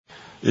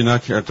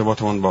اینک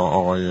ارتباطمون با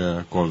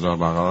آقای گلزار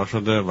برقرار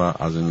شده و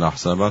از این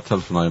لحظه بعد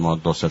تلفن‌های ما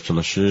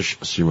 2046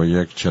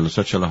 31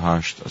 43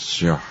 48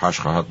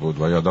 38 خواهد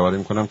بود و یادآوری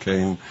می‌کنم که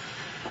این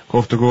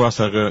گفتگو از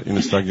طریق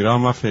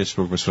اینستاگرام و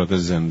فیسبوک به صورت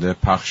زنده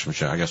پخش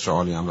میشه. اگر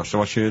سوالی هم داشته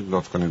باشید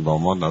لطف کنید با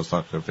ما از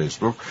طریق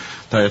فیسبوک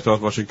در ارتباط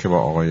باشید که با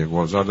آقای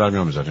گلزار در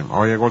میان میذاریم.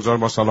 آقای گلزار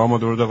با سلام و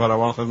درود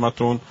فراوان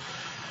خدمتتون.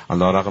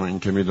 علیرغم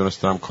اینکه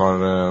میدونستم کار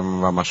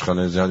و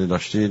مشغله زیادی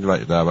داشتید و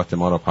دعوت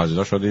ما را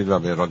پذیرا شدید و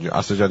به رادیو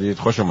اسرجدید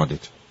خوش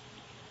آمدید.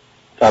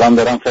 سلام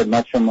دارم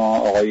خدمت شما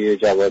آقای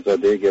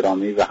جوادزاده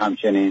گرامی و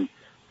همچنین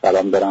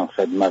سلام دارم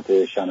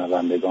خدمت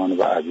شنوندگان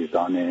و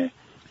عزیزان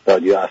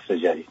رادیو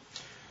اسرجدید.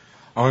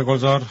 آقای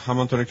گلزار،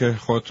 همانطوری که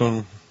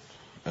خودتون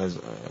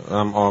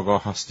هم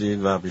آگاه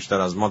هستید و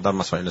بیشتر از ما در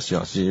مسائل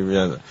سیاسی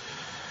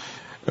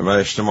و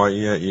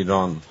اجتماعی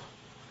ایران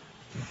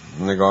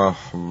نگاه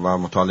و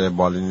مطالعه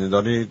بالینی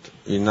دارید،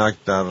 اینک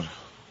در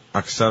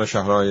اکثر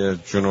شهرهای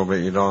جنوب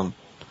ایران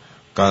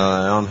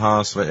غلیان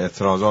هست و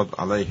اعتراضات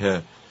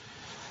علیه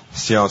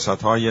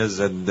سیاست‌های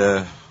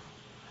ضد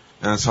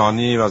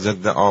انسانی و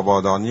ضد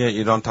آبادانی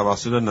ایران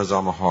توسط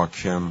نظام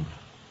حاکم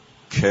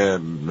که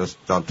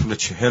در طول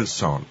 40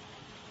 سال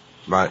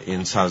و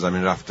این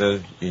سرزمین رفته،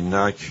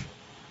 اینک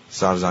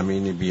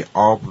سرزمینی بی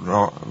آب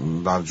را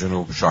در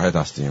جنوب شاهد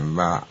هستیم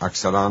و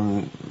اکثرا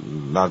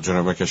در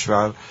جنوب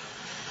کشور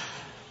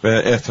به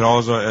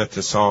اعتراض و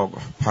اعتصاب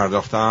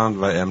پرداختند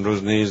و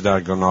امروز نیز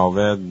در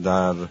گناوه،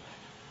 در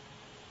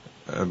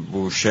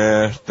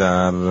بوشهر،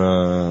 در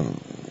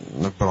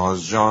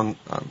برازجان،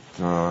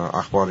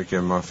 اخباری که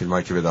ما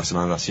فیلمایی که به دست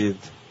من رسید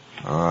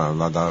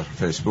و در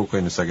فیسبوک و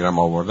اینستاگرام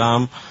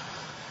آوردم.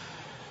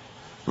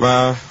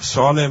 و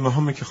سوال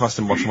مهمی که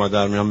خواستیم با شما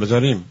در میان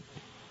بذاریم،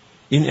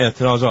 این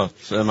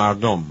اعتراضات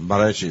مردم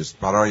برای چیست؟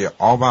 برای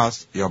آب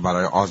است یا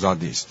برای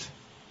آزادی است؟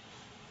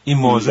 این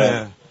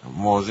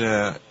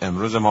موضوع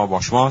امروز ما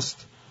با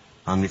شماست.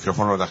 من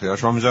میکروفون رو در اختیار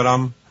شما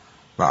میذارم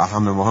و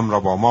اهم مهم را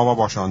با ما و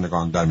با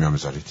شنوندگان در میان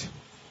میذارید.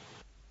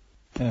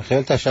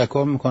 خیلی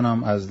تشکر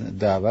میکنم از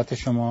دعوت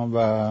شما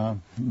و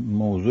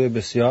موضوع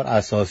بسیار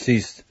اساسی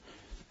است،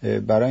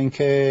 برای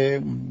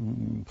اینکه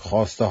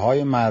خواسته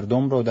های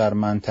مردم رو در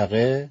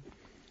منطقه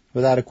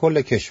و در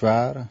کل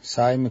کشور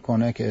سعی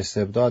میکنه که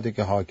استبدادی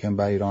که حاکم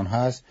بر ایران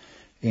هست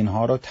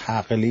اینها رو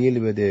تقلیل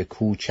بده،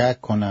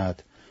 کوچک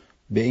کند،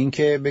 به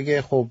اینکه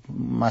بگه خب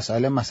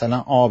مسئله مثلا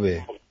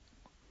آبه،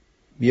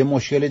 یه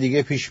مشکل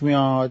دیگه پیش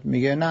میاد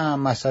میگه نه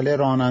مسئله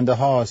راننده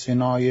هاست،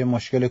 اینا یه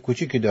مشکل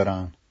کوچیکی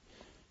دارن،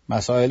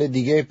 مسائل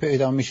دیگه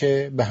پیدا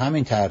میشه. به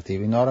همین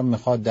ترتیب اینا رو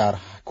میخواد در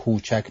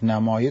کوچک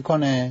نمایی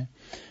کنه،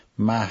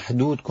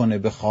 محدود کنه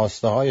به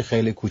خواسته های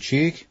خیلی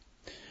کوچیک،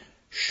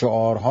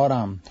 شعارها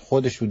رم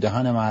خودش رو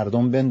دهن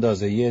مردم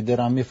بندازه، یه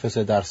درم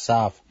میفرسه در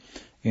صف،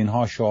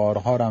 اینها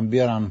شعارها رم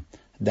بیارن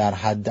در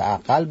حد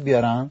اقل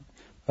بیارن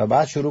و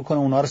بعد شروع کنه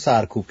اونا رو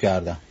سرکوب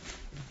کردن.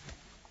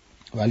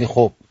 ولی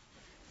خب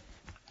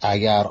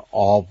اگر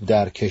آب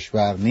در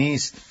کشور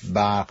نیست،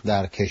 برق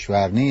در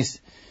کشور نیست،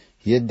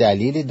 یه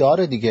دلیلی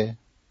داره دیگه.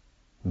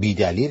 بی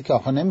دلیل که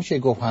آخه نمیشه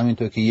گفت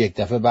همینطور که یک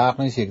دفعه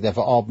برق نیست یک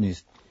دفعه آب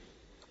نیست.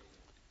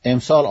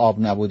 امسال آب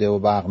نبوده و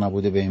برق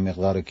نبوده به این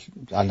مقدار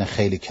الان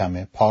خیلی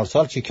کمه،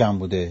 پارسال چی کم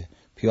بوده،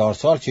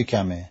 پیارسال چی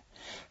کمه.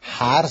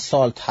 هر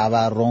سال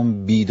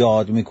تورم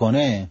بیداد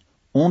میکنه،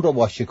 اون رو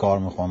با چی کار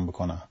میخوام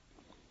بکنن؟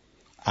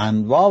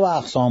 انواع و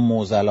اقسام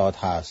معضلات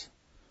هست،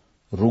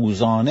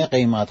 روزانه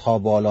قیمتها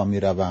بالا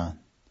میروند،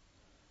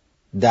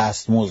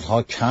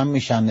 دستمزدها کم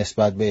میشن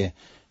نسبت به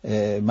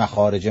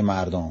مخارج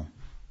مردم.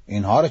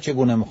 اینها رو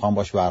چگونه میخوام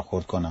باش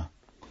برخورد کنم؟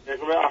 به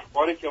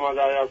اخباری که ما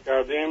دریافت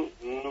کردیم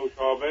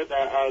نوشابه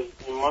از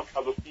این ماه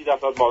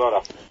 130% بالا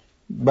رفته.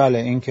 بله،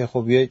 این که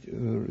خب یه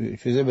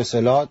چیز به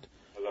اصطلاح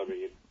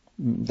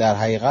در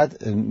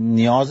حقیقت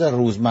نیاز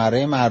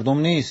روزمره مردم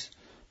نیست،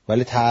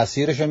 ولی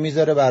تأثیرش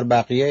میذاره بر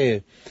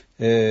بقیه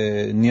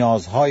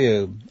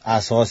نیازهای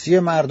اساسی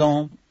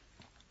مردم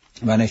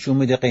و نشون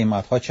میده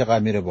قیمتها چقدر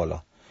میره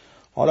بالا.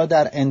 حالا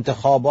در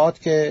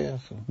انتخابات که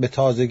به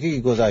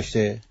تازگی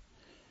گذشته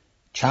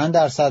چند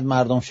درصد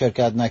مردم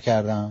شرکت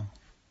نکردن؟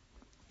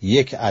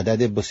 یک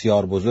عدد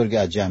بسیار بزرگ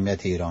از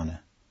جمعیت ایرانه.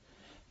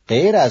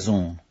 غیر از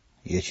اون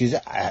یه چیز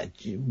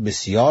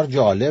بسیار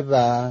جالب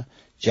و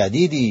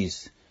جدیدی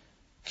است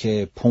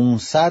که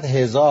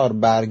 500,000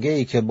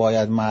 برگه‌ای که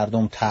باید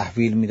مردم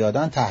تحویل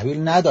میدادن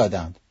تحویل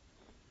ندادند.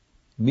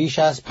 بیش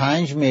از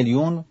 5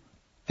 میلیون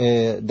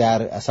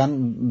در اصلا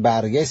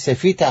برگه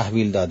سفید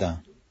تحویل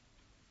دادن.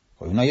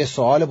 خب اینا یه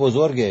سوال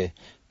بزرگه.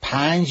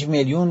 5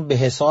 میلیون به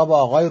حساب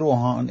آقای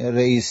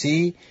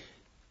رئیسی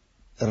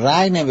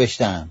رأی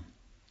نوشتن.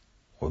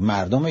 خب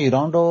مردم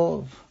ایران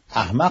رو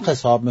احمق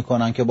حساب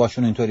میکنن که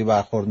باشون اینطوری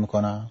برخورد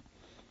میکنن.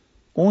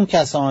 اون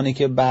کسانی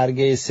که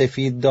برگه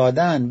سفید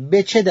دادن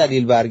به چه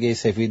دلیل برگه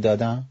سفید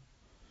دادن؟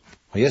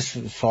 یه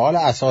سوال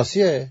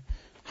اساسیه.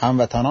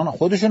 هموطنان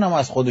خودشون هم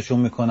از خودشون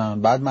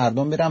میکنن، بعد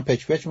مردم میرن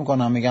پچ پچ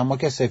میکنن، میگن ما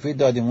که سفید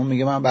دادیم، اون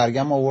میگه من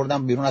برگم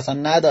آوردم بیرون اصلا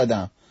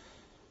ندادم.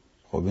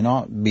 خب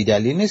اینا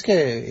بیدلیل نیست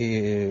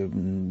که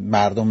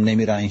مردم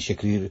نمیرن این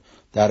شکلی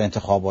در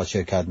انتخابات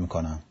شرکت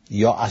میکنن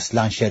یا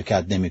اصلا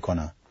شرکت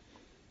نمیکنن.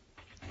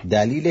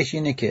 دلیلش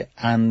اینه که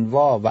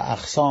انواع و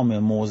اقسام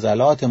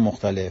معضلات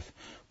مختلف،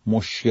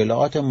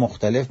 مشکلات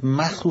مختلف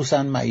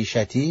مخصوصا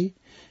معیشتی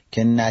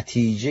که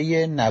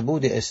نتیجه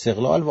نبود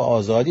استقلال و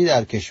آزادی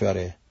در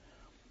کشوره،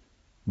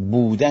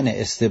 بودن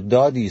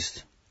استبدادی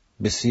است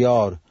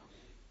بسیار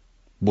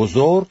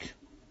بزرگ،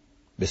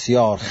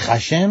 بسیار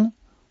خشن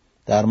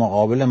در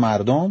مقابل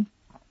مردم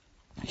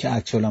که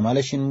عکس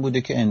العملش این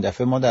بوده که این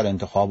دفعه ما در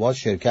انتخابات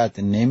شرکت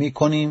نمی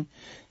کنیم،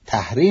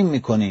 تحریم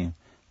می کنیم.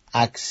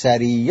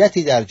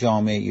 اکثریتی در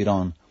جامعه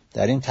ایران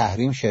در این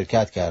تحریم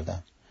شرکت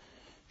کردن.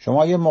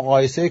 شما یه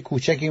مقایسه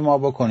کوچکی ما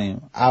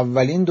بکنیم،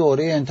 اولین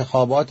دوره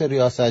انتخابات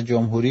ریاست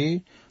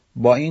جمهوری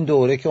با این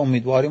دوره که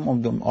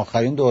امیدواریم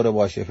آخرین دوره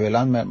باشه،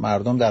 فعلا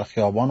مردم در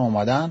خیابان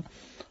اومدن،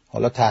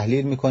 حالا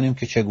تحلیل میکنیم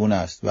که چگونه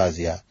است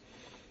وضعیت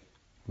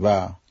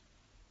و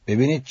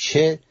ببینید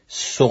چه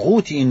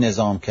سقوطی این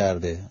نظام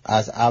کرده.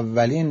 از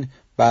اولین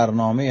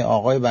برنامه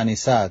آقای بنی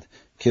صدر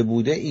که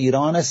بوده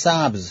ایران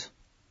سبز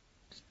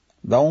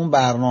و اون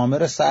برنامه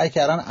رو سعی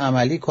کردن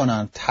عملی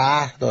کنن،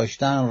 طرح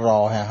داشتن،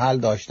 راه حل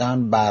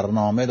داشتن،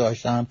 برنامه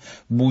داشتن،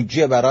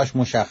 بودجه براش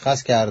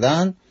مشخص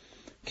کردن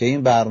که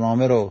این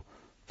برنامه رو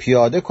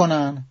پیاده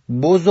کنن.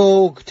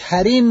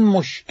 بزرگترین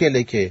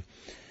مشکلی که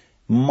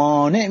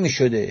مانع می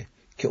شده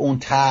که اون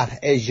طرح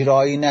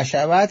اجرایی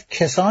نشود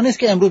کسانی است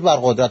که امروز بر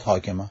قدرت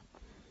حاکمن،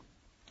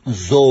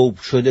 ذوب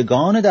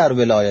شدگان در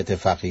ولایت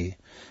فقیه،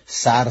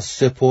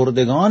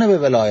 سرسپردگان به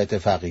ولایت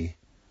فقیه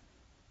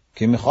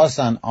که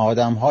میخواستن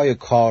آدمهای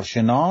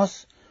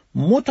کارشناس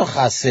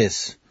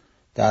متخصص،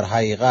 در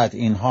حقیقت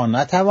اینها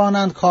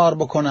نتوانند کار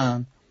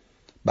بکنند،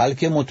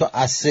 بلکه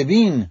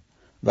متعصبین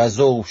و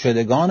ذوب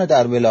شدگان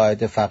در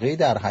ولایت فقیه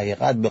در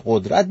حقیقت به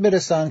قدرت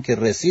برسند که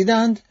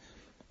رسیدند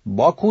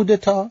با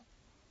کودتا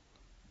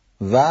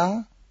و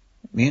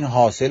این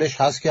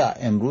حاصلش هست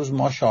که امروز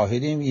ما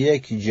شاهدیم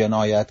یک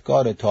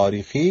جنایتکار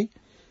تاریخی،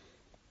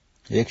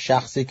 یک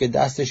شخصی که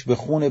دستش به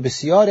خون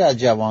بسیاری از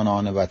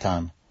جوانان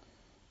وطن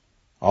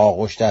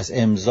آغشته است،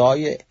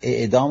 امضای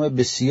اعدام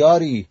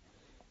بسیاری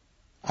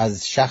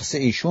از شخص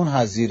ایشون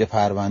هست زیر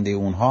پرونده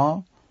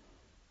اونها،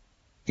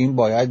 این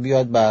باید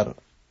بیاد بر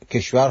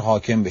کشور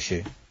حاکم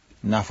بشه.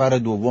 نفر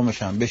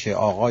دومش هم بشه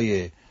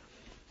آقای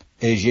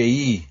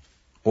اژه‌ای،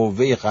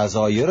 قوه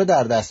قضاییه رو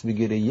در دست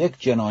بگیره، یک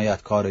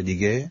جنایتکار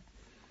دیگه.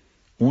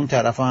 اون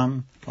طرف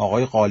هم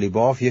آقای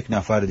قالیباف، یک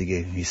نفر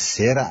دیگه.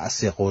 سه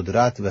رأس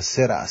قدرت و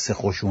سه رأس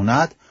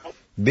خشونت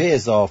به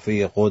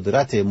اضافه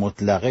قدرت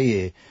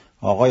مطلقه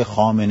آقای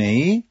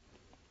خامنه‌ای.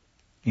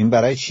 این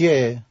برای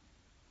چیه؟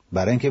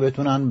 برای اینکه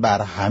بتونن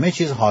بر همه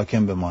چیز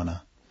حاکم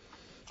بمانن.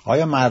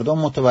 آیا مردم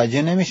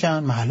متوجه نمیشن؟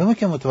 معلومه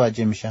که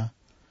متوجه میشن.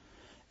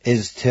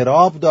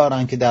 اضطراب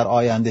دارن که در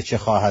آینده چه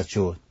خواهد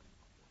شد.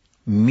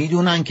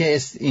 میدونن که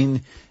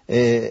این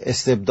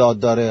استبداد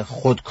داره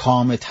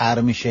خودکامه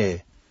تر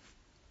میشه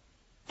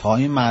تا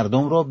این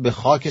مردم رو به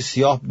خاک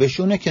سیاه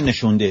بشونه که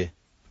نشونده.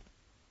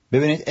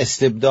 ببینید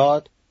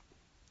استبداد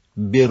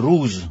به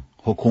روز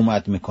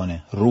حکومت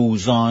میکنه،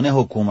 روزانه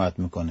حکومت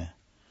میکنه.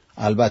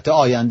 البته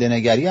آینده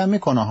نگری هم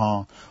میکنه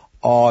ها،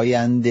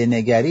 آینده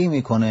نگری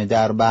میکنه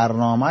در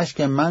برنامهش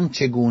که من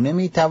چگونه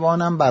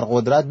میتوانم بر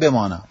قدرت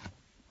بمانم.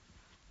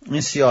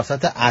 این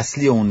سیاست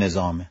اصلی اون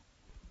نظامه.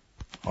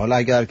 حالا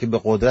اگر که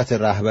به قدرت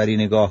رهبری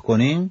نگاه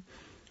کنیم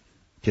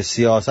که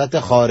سیاست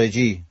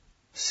خارجی،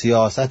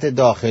 سیاست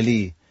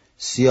داخلی،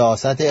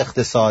 سیاست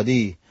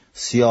اقتصادی،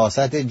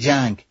 سیاست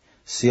جنگ،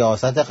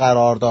 سیاست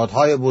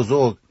قراردادهای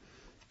بزرگ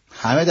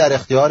همه در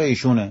اختیار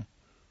ایشونه.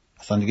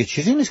 اصلا دیگه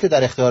چیزی نیست که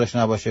در اختیارش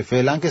نباشه.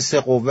 فعلا که سه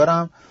قوه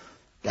هم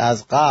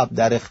از قبل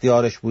در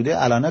اختیارش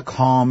بوده، الان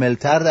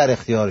کاملتر در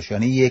اختیارش،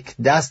 یعنی یک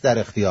دست در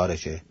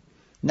اختیارشه.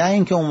 نه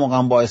اینکه اون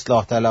موقع با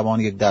اصلاح طلبان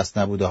یک دست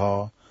نبوده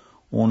ها،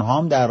 اونها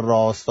هم در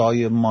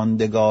راستای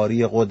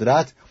ماندگاری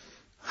قدرت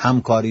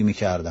همکاری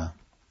میکردن.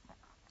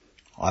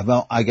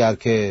 اگر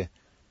که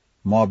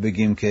ما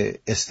بگیم که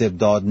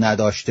استبداد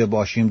نداشته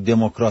باشیم،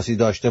 دموکراسی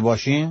داشته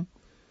باشیم،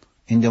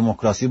 این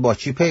دموکراسی با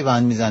چی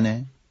پیوند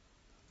میزنه؟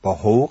 با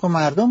حقوق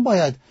مردم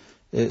باید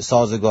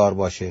سازگار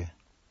باشه،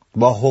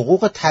 با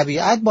حقوق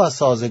طبیعت باید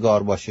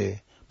سازگار باشه،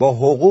 با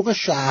حقوق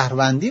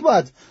شهروندی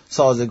باید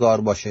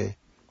سازگار باشه.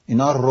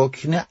 اینا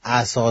رکن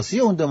اساسی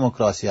اون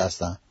دموکراسی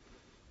هستن.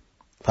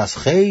 پس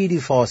خیلی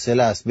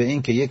فاصله است به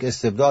این که یک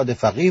استبداد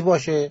فقیه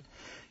باشه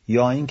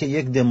یا این که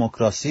یک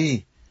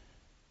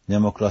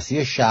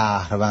دموکراسی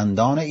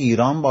شهروندان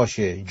ایران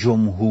باشه،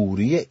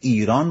 جمهوری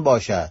ایران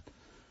باشد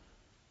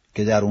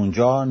که در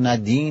اونجا نه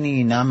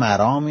دینی نه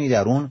مرامی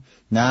در اون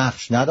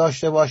نقش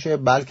نداشته باشه،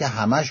 بلکه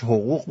همش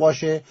حقوق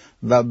باشه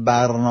و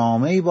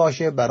برنامه‌ای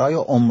باشه برای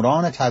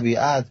عمران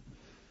طبیعت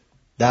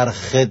در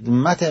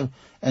خدمت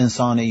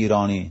انسان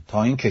ایرانی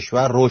تا این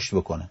کشور رشد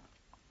بکنه.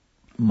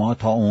 ما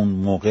تا اون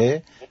موقع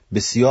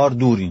بسیار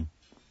دوریم.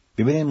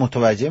 ببینید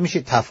متوجه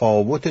میشید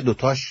تفاوت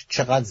دوتاش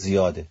چقدر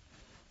زیاده.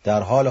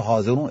 در حال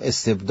حاضر اون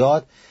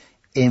استبداد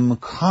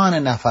امکان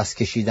نفس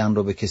کشیدن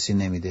رو به کسی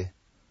نمیده.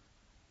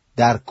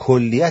 در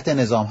کلیت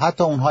نظام.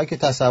 حتی اونهایی که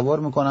تصور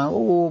میکنن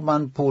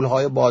من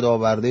پولهای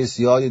بادآورده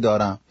زیادی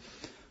دارم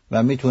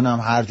و میتونم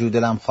هر جور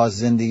دلم خواست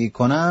زندگی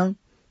کنم،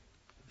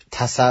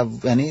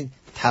 یعنی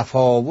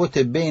تفاوت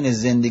بین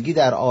زندگی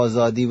در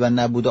آزادی و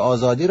نبود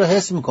آزادی رو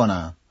حس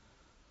میکنم.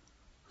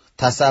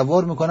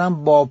 تصور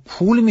میکنم با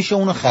پول میشه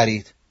اونو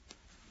خرید،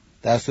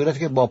 در صورتی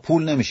که با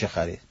پول نمیشه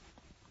خرید.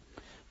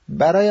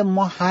 برای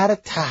ما هر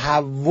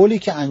تحولی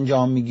که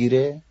انجام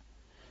میگیره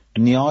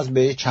نیاز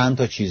به چند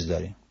تا چیز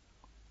داریم.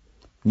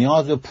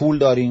 نیاز به پول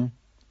داریم،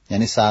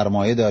 یعنی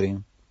سرمایه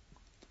داریم.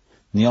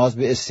 نیاز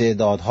به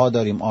استعدادها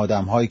داریم،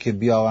 آدم‌هایی که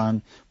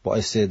بیاون با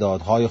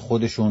استعدادهای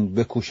خودشون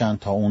بکوشن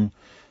تا اون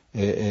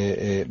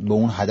به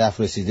اون هدف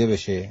رسیده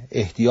بشه.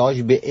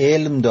 احتیاج به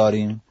علم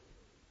داریم،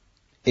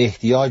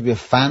 احتیاج به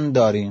فن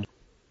داریم،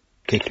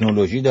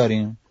 تکنولوژی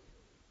داریم.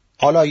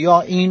 حالا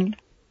یا این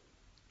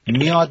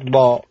میاد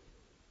با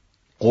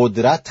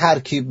قدرت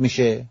ترکیب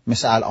میشه،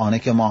 مثل الانه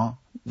که ما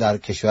در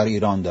کشور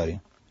ایران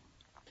داریم.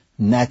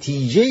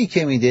 نتیجه‌ای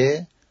که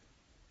میده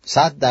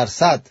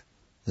 100%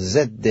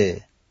 ضد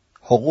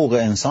حقوق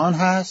انسان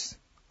هست،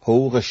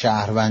 حقوق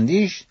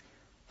شهروندیش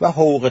و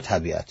حقوق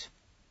طبیعت.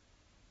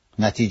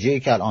 نتیجه‌ای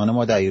که الان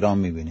ما در ایران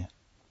میبینیم،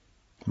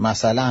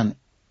 مثلا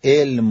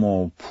علم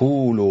و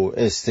پول و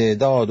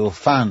استعداد و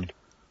فن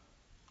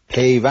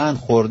پیوند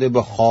خورده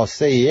به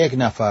خواسته یک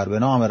نفر به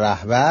نام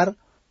رهبر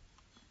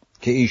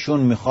که ایشون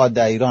میخواد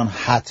در ایران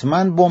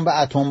حتما بمب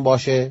اتم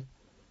باشه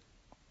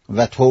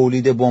و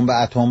تولید بمب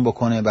اتم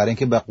بکنه برای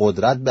اینکه به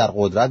قدرت در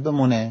قدرت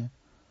بمونه.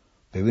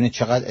 ببینید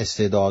چقدر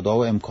استعدادها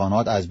و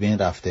امکانات از بین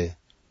رفته.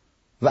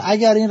 و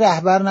اگر این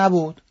رهبر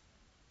نبود،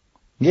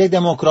 یک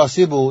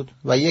دموکراسی بود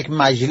و یک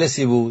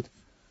مجلسی بود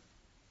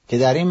که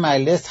در این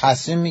مجلس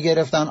تصمیم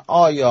میگرفتن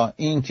آیا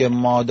این که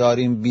ما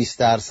داریم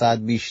 20%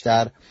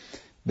 بیشتر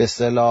به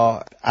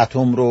اصطلاح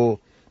اتم رو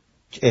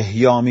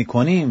احیا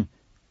میکنیم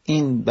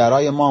این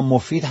برای ما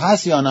مفید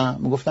هست یا نه؟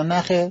 میگفتن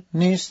نه خیر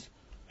نیست.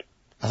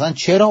 اصلا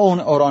چرا اون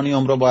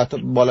اورانیوم رو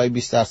باید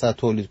بالای 20%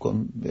 تولید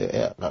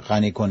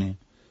غنی کنیم؟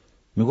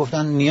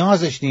 میگفتن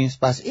نیازش نیست.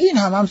 پس این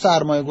هم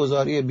سرمایه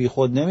گذاری بی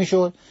خود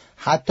نمیشد.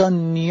 حتی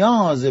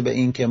نیاز به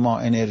این که ما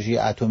انرژی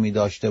اتمی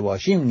داشته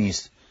باشیم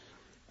نیست.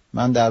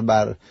 من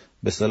به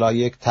اصطلاح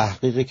یک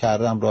تحقیقی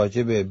کردم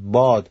راجع به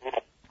باد،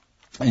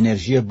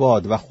 انرژی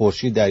باد و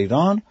خورشید در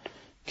ایران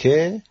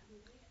که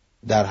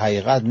در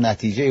حقیقت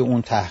نتیجه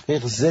اون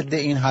تحقیق ضد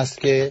این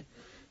هست که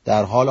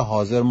در حال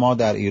حاضر ما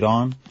در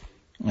ایران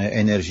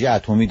انرژی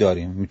اتمی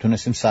داریم،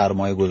 میتونستیم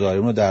سرمایه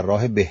گذاریمون رو در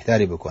راه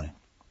بهتری بکنیم.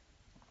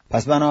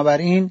 پس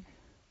بنابراین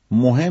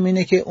مهم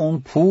اینه که اون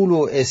پول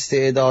و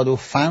استعداد و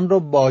فن رو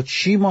با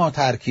چی ما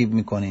ترکیب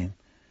میکنیم؟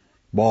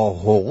 با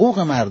حقوق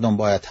مردم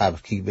باید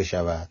ترکیب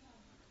بشود،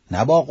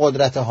 نه با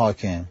قدرت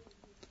حاکم.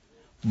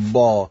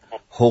 با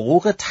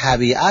حقوق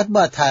طبیعت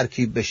باید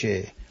ترکیب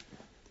بشه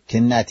که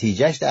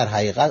نتیجهش در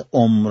حقیقت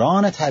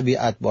عمران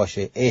طبیعت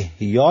باشه،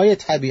 احیای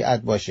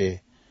طبیعت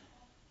باشه.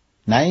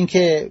 نه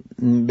اینکه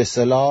به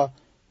اصطلاح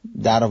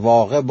در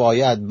واقع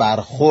باید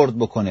برخورد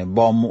بکنه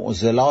با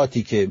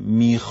معضلاتی که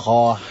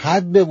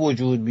میخواهد به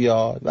وجود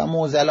بیاد و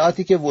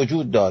معضلاتی که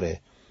وجود داره،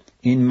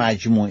 این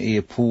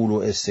مجموعه پول و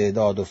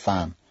استعداد و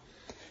فن،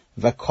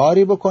 و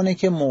کاری بکنه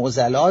که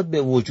معضلات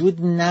به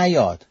وجود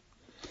نیاد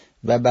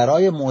و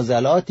برای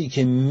معضلاتی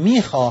که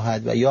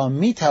میخواهد و یا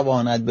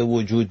میتواند به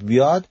وجود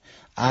بیاد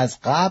از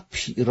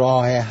قبل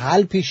راه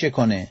حل پیشه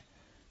کنه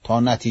تا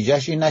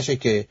نتیجهش این نشه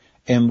که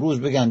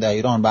امروز بگن در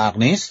ایران برق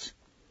نیست،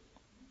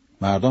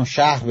 مردم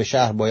شهر به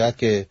شهر باید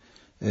که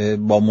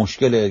با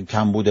مشکل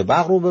کمبود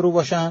برق روبرو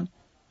باشن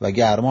و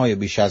گرمای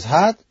بیش از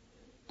حد،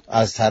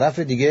 از طرف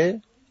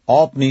دیگه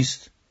آب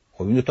نیست.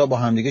 خب این دوتا با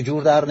هم دیگه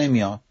جور در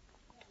نمیاد.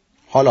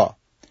 حالا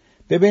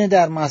ببینید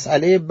در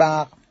مسئله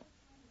برق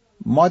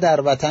ما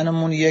در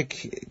وطنمون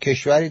یک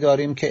کشوری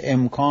داریم که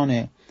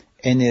امکان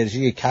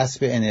انرژی، کسب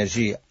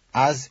انرژی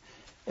از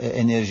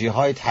انرژی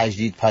های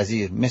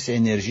تجدیدپذیر مثل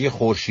انرژی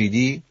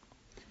خورشیدی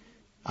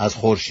از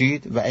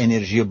خورشید و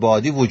انرژی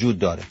بادی وجود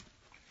داره.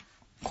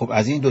 خب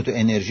از این دوتا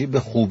انرژی به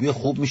خوبی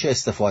خوب میشه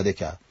استفاده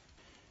کرد.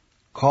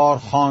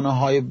 کارخانه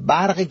های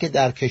برقی که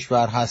در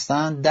کشور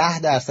هستن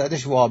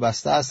 10%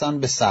 وابسته هستن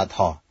به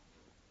سدها.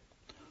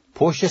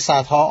 پشت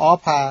سدها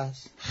آب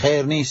هست؟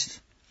 خیر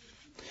نیست.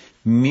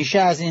 میشه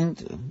از این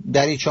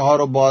دریچه ها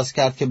رو باز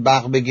کرد که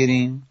برق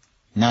بگیریم؟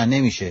 نه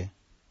نمیشه.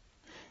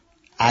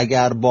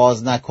 اگر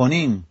باز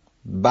نکنیم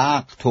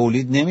برق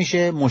تولید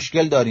نمیشه،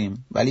 مشکل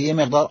داریم، ولی یه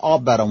مقدار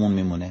آب برامون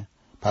میمونه،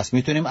 پس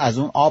میتونیم از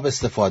اون آب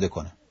استفاده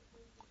کنیم.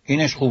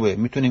 اینش خوبه،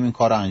 میتونیم این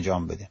کار رو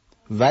انجام بدیم.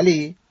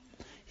 ولی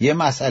یه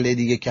مسئله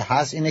دیگه که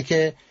هست اینه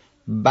که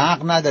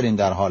برق نداریم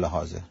در حال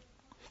حاضر.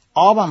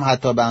 آب هم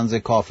حتی به اندازه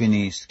کافی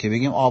نیست که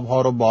بگیم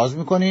آبها رو باز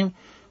میکنیم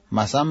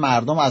مثلا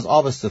مردم از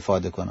آب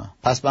استفاده کنن.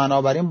 پس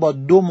بنابراین با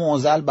دو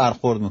معضل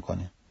برخورد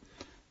میکنیم.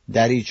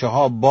 دریچه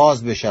ها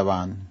باز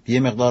بشون، یه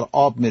مقدار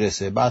آب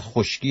میرسه، بعد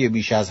خشکی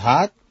بیش از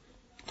حد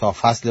تا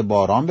فصل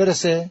باران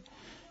برسه،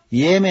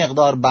 یه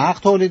مقدار برق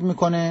تولید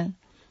میکنه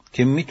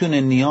که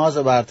میتونه نیاز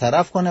رو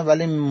برطرف کنه،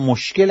 ولی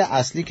مشکل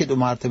اصلی که 2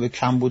 مرتبه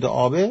کمبود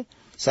آبه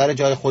سر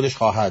جای خودش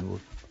خواهد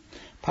بود.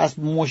 پس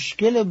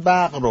مشکل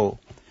برق رو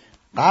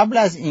قبل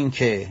از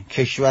اینکه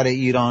کشور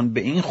ایران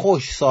به این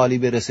خوش سالی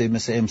برسه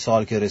مثل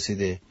امسال که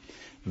رسیده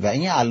و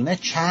این الان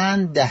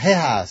چند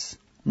دهه هست،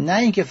 نه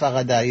اینکه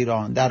فقط در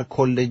ایران، در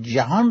کل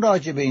جهان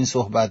راجع به این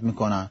صحبت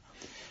میکنن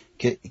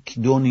که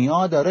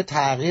دنیا داره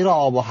تغییر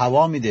آب و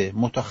هوا میده.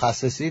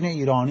 متخصصین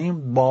ایرانی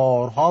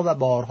بارها و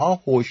بارها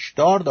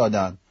هشدار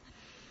دادن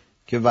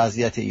که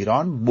وضعیت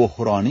ایران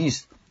بحرانی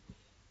است.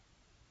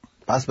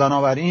 پس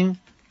بنابراین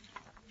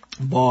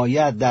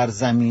باید در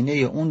زمینه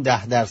اون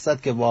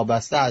 10% که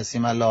وابسته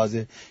هستیم لحاظ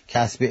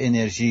کسب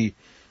انرژی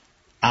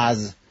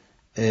از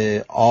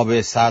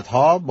آب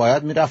سدها،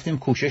 باید میرفتیم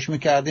کوشش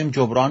میکردیم،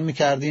 جبران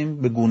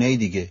میکردیم به گونه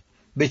دیگه.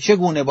 به چه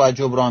گونه باید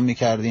جبران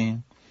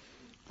میکردیم؟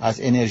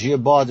 از انرژی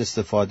باد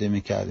استفاده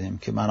میکردیم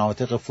که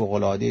مناطق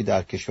فوق‌العاده‌ای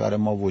در کشور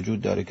ما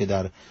وجود داره که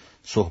در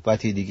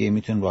صحبتی دیگه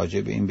میتونیم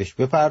راجع به این بهش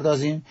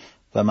بپردازیم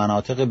و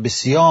مناطق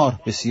بسیار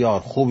بسیار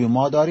خوبی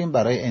ما داریم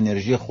برای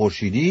انرژی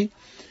خورشیدی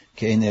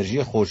که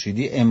انرژی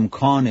خورشیدی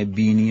امکان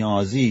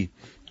بی‌نیازی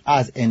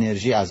از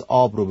انرژی از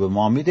آب رو به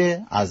ما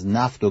میده، از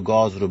نفت و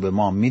گاز رو به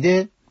ما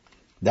میده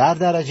در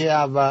درجه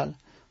اول،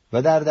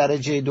 و در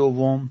درجه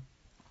دوم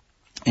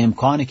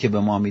امکانی که به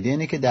ما میده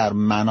اینه که در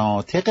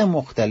مناطق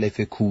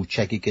مختلف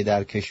کوچکی که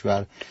در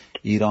کشور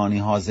ایرانی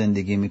ها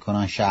زندگی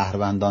میکنن،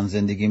 شهروندان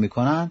زندگی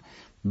میکنن،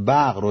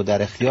 برق رو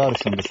در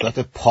اختیارشون به صورت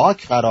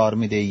پاک قرار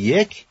میده،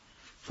 یک،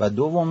 و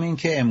دوم این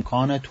که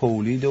امکان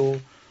تولید و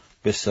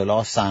به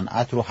اصطلاح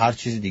صنعت رو، هر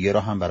چیز دیگه رو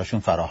هم براشون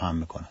فراهم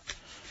میکنه.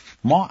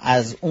 ما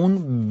از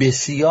اون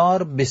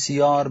بسیار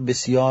بسیار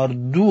بسیار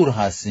دور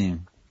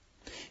هستیم.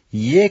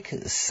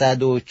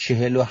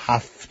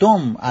 147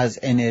 از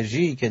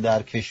انرژی که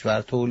در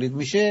کشور تولید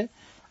میشه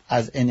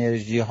از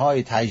انرژی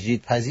های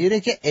تجدید پذیره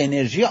که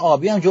انرژی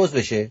آبی هم جز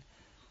بشه،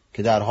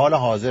 که در حال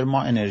حاضر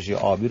ما انرژی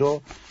آبی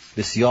رو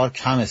بسیار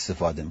کم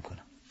استفاده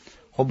میکنیم.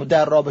 خب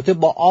در رابطه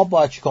با آب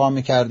باید چیکار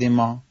میکردیم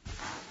ما؟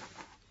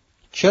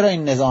 چرا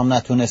این نظام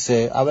نتونسته؟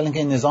 اولا اینکه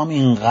این نظام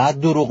اینقدر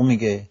دروغ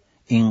میگه،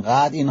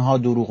 اینقدر اینها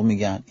دروغ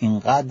میگن،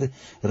 اینقدر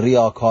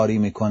ریاکاری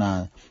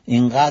میکنن،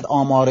 اینقدر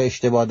آمار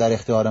اشتباه در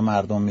اختیار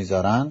مردم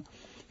میذارن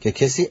که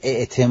کسی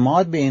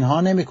اعتماد به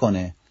اینها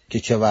نمیکنه که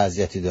چه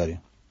وضعیتی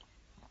داریم.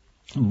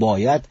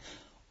 باید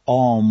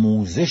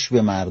آموزش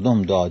به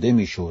مردم داده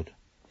میشد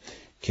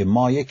که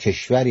ما یک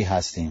کشوری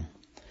هستیم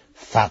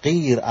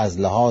فقیر از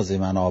لحاظ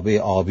منابع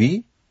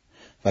آبی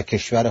و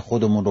کشور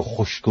خودمون رو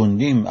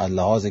خشکوندیم از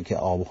لحاظ که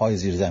آبهای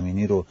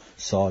زیرزمینی رو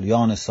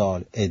سالیان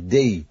سال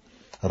عده‌ای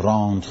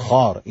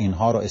راندخار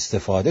اینها رو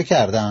استفاده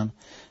کردن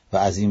و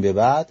از این به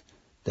بعد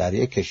در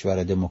یک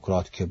کشور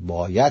دموکرات که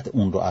باید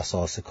اون رو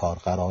اساس کار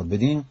قرار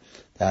بدیم،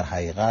 در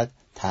حقیقت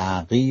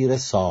تغییر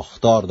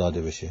ساختار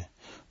داده بشه.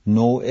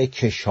 نوع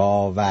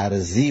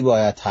کشاورزی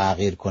باید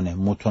تغییر کنه،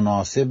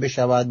 متناسب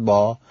بشود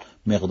با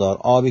مقدار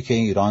آبی که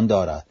ایران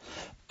دارد.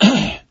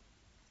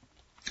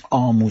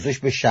 آموزش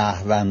به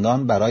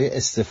شهروندان برای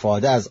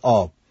استفاده از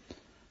آب،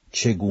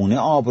 چگونه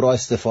آب را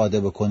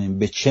استفاده بکنیم،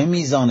 به چه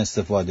میزان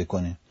استفاده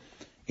کنیم.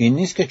 این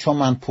نیست که چون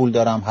من پول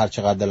دارم هر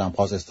چقدر دلم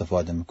خواست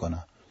استفاده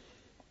میکنم.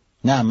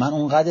 نه، من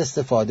اونقدر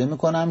استفاده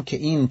میکنم که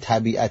این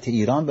طبیعت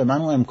ایران به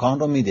من اون امکان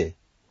رو میده.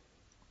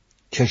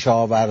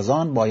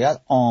 کشاورزان باید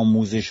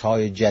آموزش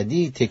های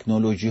جدید،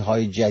 تکنولوژی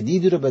های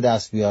جدیدی رو به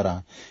دست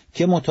بیارن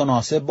که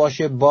متناسب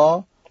باشه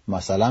با،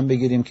 مثلا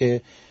بگیریم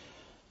که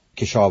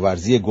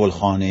کشاورزی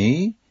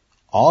گلخانه‌ای،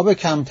 آب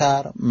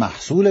کمتر،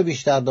 محصول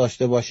بیشتر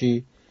داشته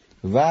باشی،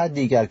 و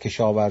دیگر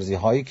کشاورزی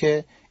هایی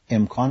که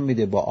امکان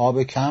میده با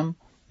آب کم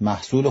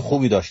محصول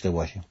خوبی داشته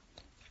باشیم.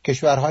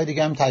 کشورهای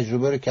دیگه هم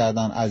تجربه رو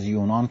کردن، از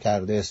یونان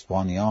کرده،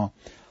 اسپانیا،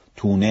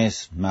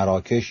 تونس،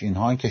 مراکش،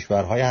 اینها این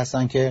کشورهایی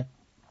هستن که،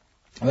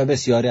 و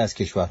بسیاری از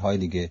کشورهای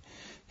دیگه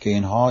که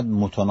اینها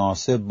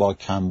متناسب با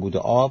کمبود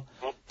آب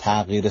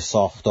تغییر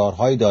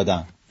ساختارهایی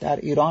دادن. در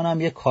ایران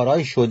هم یک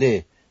کارهای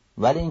شده،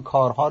 ولی این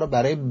کارها رو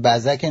برای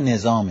بزک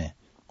نظامه،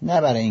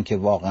 نه برای اینکه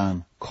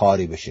واقعا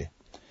کاری بشه.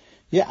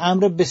 یه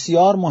امر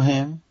بسیار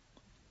مهم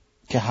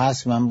که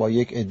هست، من با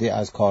یک عده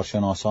از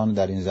کارشناسان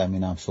در این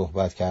زمینم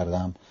صحبت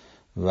کردم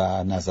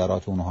و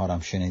نظرات اونها رو هم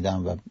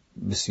شنیدم و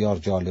بسیار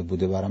جالب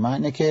بوده برای من،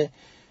 اینه که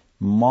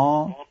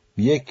ما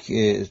یک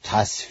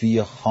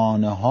تصفیه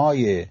خانه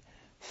های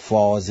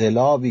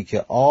فاضلابی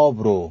که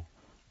آب رو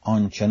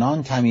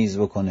آنچنان تمیز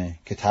بکنه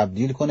که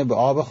تبدیل کنه به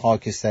آب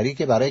خاکستری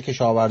که برای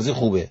کشاورزی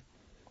خوبه،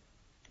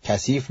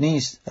 کثیف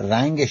نیست،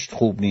 رنگش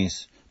خوب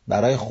نیست،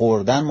 برای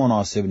خوردن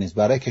مناسب نیست،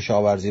 برای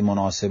کشاورزی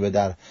مناسبه،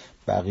 در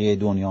بقیه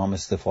دنیا هم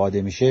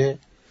استفاده میشه،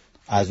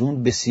 از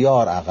اون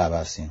بسیار عقب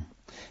هستیم.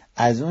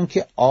 از اون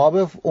که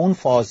آب اون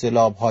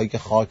فاضلاب هایی که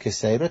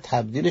خاکستری رو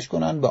تبدیلش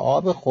کنن به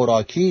آب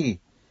خوراکی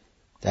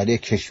در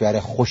یک کشور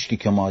خشکی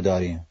که ما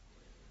داریم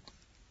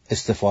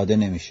استفاده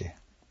نمیشه.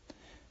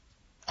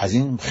 از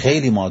این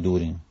خیلی ما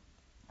دوریم.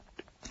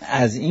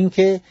 از این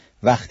که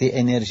وقتی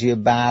انرژی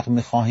برق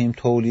میخواهیم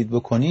تولید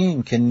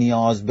بکنیم که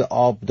نیاز به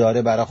آب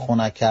داره برای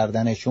خنک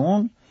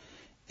کردنشون،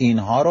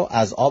 اینها رو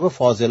از آب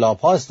فاضلاب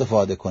ها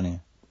استفاده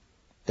کنیم.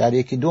 در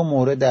یکی دو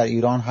مورد در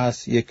ایران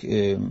هست، یک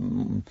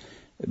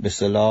به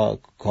اصطلاح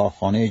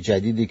کارخانه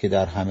جدیدی که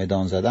در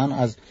همدان زدن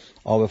از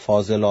آب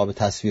فاضل، آب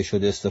تصفیه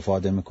شده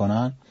استفاده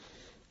میکنن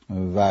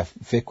و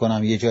فکر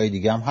کنم یه جای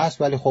دیگه هم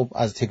هست، ولی خب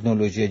از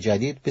تکنولوژی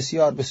جدید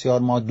بسیار بسیار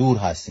ما دور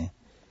هستیم.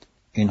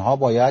 اینها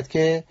باید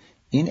که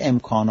این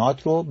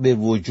امکانات رو به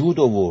وجود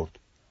آورد.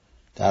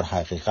 در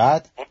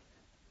حقیقت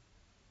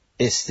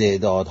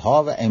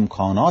استعدادها و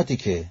امکاناتی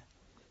که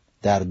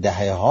در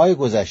دهه‌های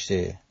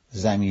گذشته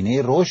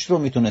زمینه رشد رو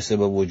میتونسته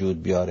به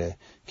وجود بیاره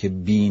که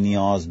بی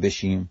نیاز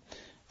بشیم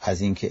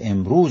از اینکه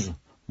امروز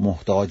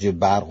محتاج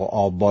برق و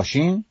آب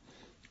باشیم،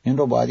 این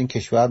رو باید این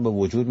کشور به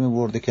وجود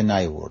میورده که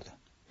نیورده.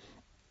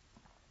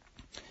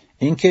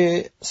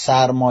 اینکه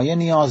سرمایه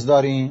نیاز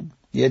داریم،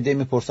 یه عده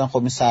میپرسن خب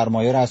این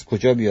سرمایه رو از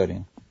کجا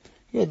بیاریم؟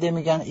 یه عده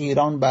میگن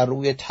ایران بر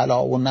روی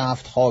طلا و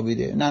نفت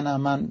خوابیده. نه،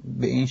 من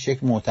به این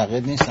شکل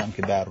معتقد نیستم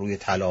که بر روی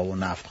طلا و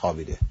نفت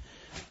خوابیده.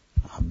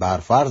 بر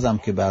فرضم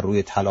که بر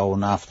روی طلا و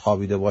نفت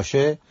خوابیده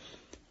باشه،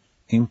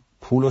 این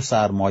پول و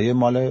سرمایه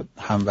مال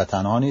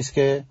هموطنان نیست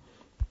که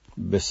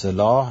به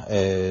اصطلاح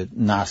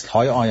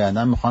نسل‌های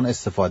آینده میخوان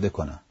استفاده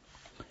کنن.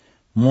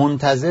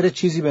 منتظر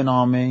چیزی به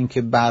نام این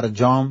که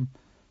برجام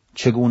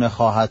چگونه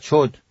خواهد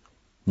شد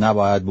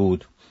نباید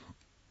بود.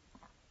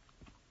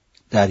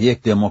 در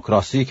یک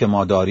دموکراسی که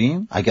ما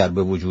داریم، اگر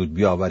به وجود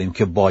بیاوریم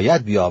که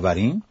باید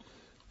بیاوریم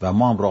و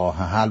ما هم راه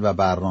حل و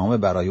برنامه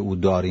برای او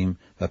داریم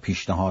و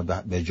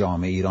پیشنهاد به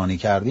جامعه ایرانی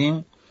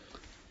کردیم،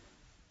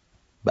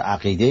 به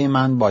عقیده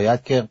من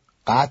باید که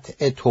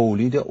قطع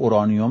تولید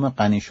اورانیوم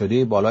غنی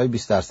شده بالای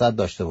 20%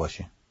 داشته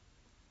باشیم.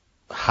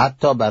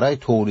 حتی برای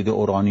تولید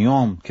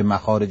اورانیوم که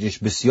مخارجش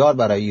بسیار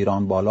برای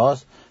ایران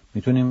بالاست،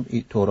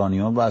 میتونیم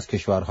اورانیوم رو از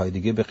کشورهای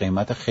دیگه به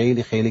قیمت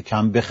خیلی خیلی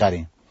کم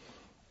بخریم.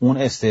 اون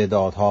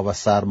استعدادها و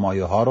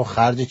سرمایه ها رو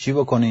خرج چی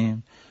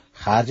بکنیم؟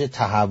 خرج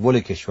تحول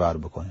کشور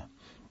بکنیم.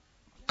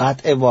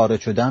 قطع وارد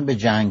شدن به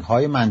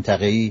جنگ‌های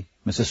منطقه‌ای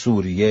مثل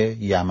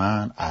سوریه،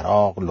 یمن،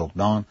 عراق،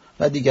 لبنان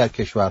و دیگر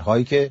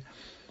کشورهایی که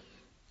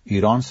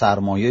ایران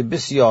سرمایه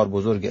بسیار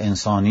بزرگ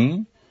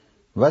انسانی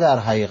و در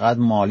حقیقت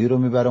مالی رو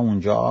میبره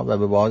اونجا و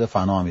به باد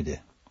فنا میده.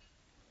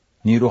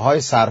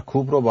 نیروهای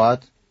سرکوب رو باید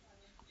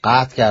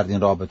قطع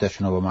کردین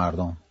رابطه‌شون رو با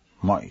مردم.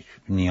 ما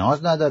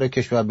نیاز نداره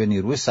کشور به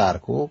نیروی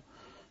سرکوب.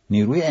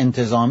 نیروی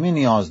انتظامی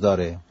نیاز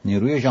داره،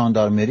 نیروی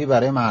ژاندارمری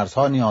برای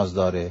مرزها نیاز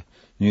داره،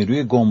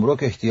 نیروی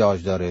گمرک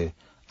احتیاج داره،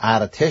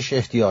 ارتش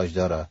احتیاج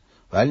داره،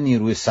 ولی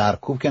نیروی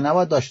سرکوب که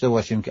نباید داشته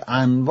باشیم که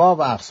انواع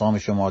و اقسام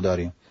شما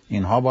داریم.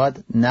 اینها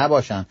باید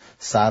نباشن.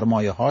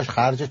 سرمایه هاش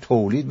خرج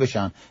تولید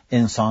بشن،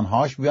 انسان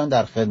هاش بیان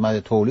در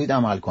خدمت تولید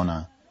عمل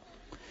کنن.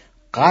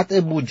 قطع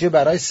بودجه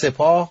برای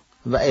سپاه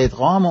و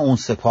ادغام اون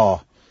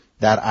سپاه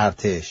در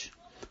ارتش.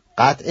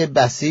 قطع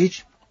بسیج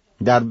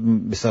در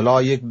به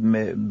اصطلاح یک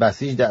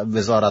بسیج در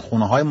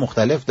وزارتخونه های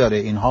مختلف داره.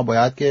 اینها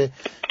باید که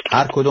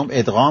هر کدوم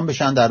ادغام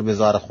بشن در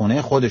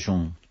وزارتخونه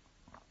خودشون.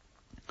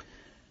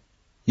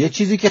 یه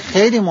چیزی که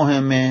خیلی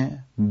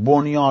مهمه،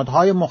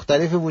 بنیادهای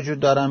مختلف وجود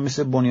دارن،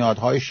 مثل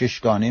بنیادهای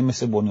ششگانه،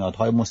 مثل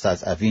بنیادهای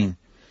مستضعفین.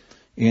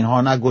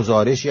 اینها نه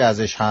گزارشی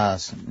ازش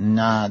هست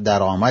نه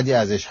درآمدی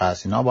ازش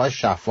هست. اینها باید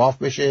شفاف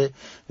بشه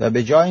و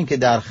به جای اینکه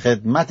در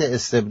خدمت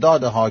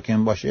استبداد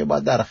حاکم باشه،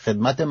 باید در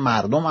خدمت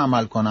مردم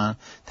عمل کنن،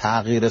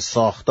 تغییر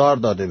ساختار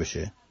داده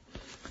بشه.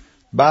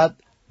 بعد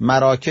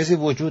مراکزی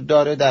وجود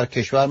داره در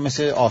کشور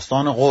مثل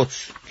آستان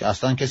قدس که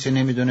اصلا کسی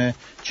نمیدونه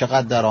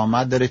چقدر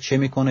درآمد داره، چه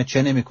میکنه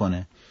چه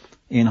نمیکنه.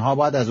 اینها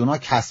باید از اونها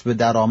کسب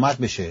درآمد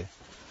بشه.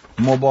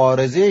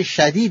 مبارزه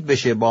شدید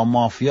بشه با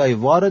مافیای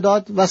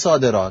واردات و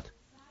صادرات.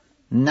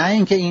 نه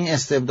اینکه این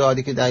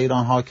استبدادی که در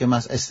ایران حاکم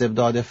است،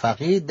 استبداد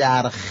فقیه،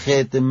 در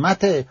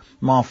خدمت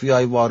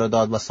مافیای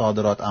واردات و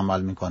صادرات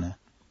عمل میکنه.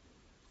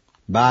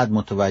 بعد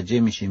متوجه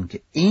میشیم که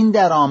این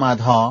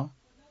درآمدها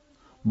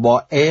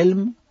با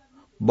علم،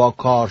 با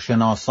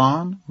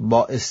کارشناسان،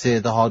 با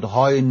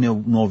استعدادهای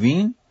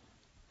نوین،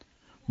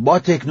 با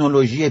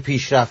تکنولوژی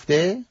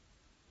پیشرفته،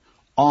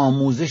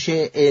 آموزش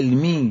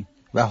علمی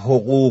و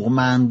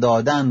حقوقمند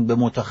دادن به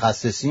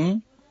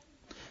متخصصین،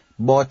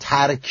 با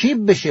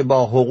ترکیب بشه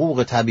با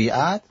حقوق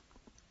طبیعت،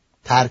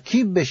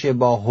 ترکیب بشه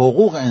با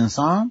حقوق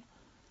انسان،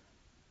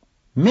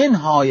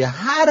 منهای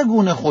هر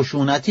گونه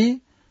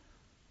خشونتی،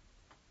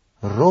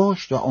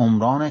 رشد و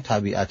عمران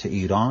طبیعت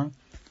ایران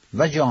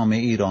و جامعه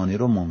ایرانی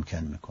رو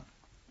ممکن میکنه.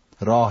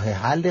 راه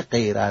حل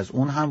غیر از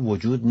اون هم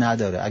وجود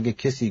نداره. اگه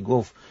کسی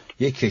گفت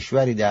یک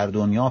کشوری در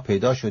دنیا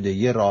پیدا شده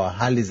یه راه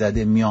حل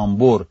زده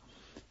میانبر،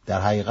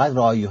 در حقیقت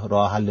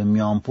راه حل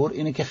میانبر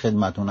اینه که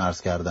خدمتون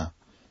عرض کردم.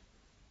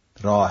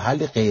 راه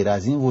حل غیر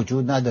از این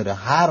وجود نداره.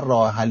 هر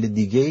راه حل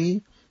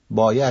دیگه‌ای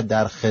باید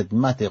در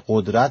خدمت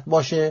قدرت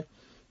باشه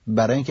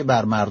برای اینکه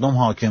بر مردم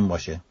حاکم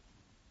باشه.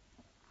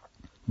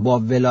 با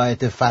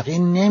ولایت فقیه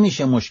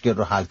نمیشه مشکل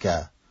رو حل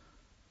کرد.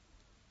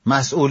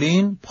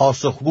 مسئولین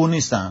پاسخگو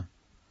نیستن.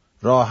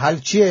 راه حل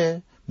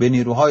چیه؟ به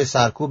نیروهای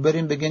سرکوب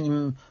بریم بگین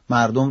این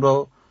مردم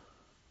رو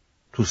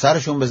تو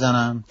سرشون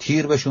بزنن،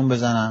 تیر بهشون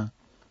بزنن.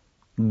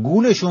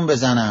 گولشون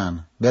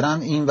بزنن،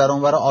 برن این ور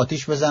اون ور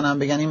آتیش بزنن،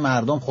 بگن این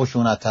مردم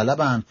خشونت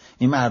طلبن،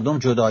 این مردم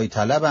جدایی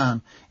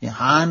طلبن،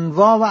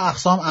 انواع و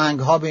اقسام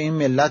انگها به این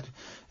ملت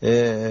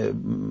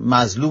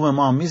مظلوم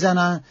ما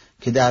میزنن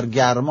که در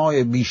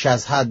گرمای بیش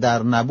از حد،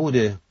 در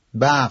نبود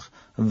برق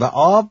و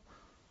آب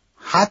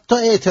حتی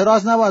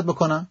اعتراض نباید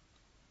بکنن.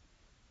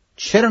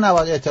 چرا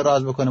نباید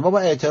اعتراض بکنه؟ بابا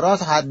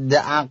اعتراض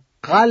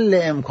حداقل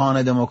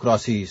امکان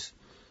دموکراسی است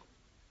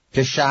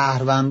که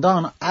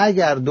شهروندان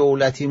اگر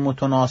دولتی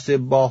متناسب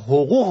با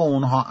حقوق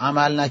اونها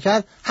عمل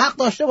نکرد حق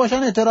داشته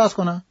باشن اعتراض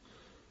کنن.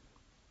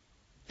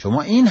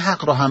 شما این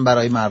حق رو هم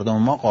برای مردم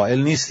ما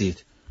قائل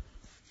نیستید.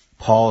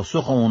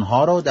 پاسخ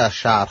اونها رو در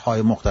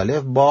شهرهای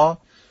مختلف با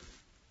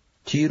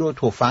تیر و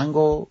تفنگ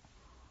و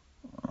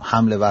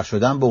حمله ور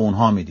شدن به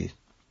اونها میدید.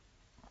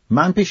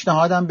 من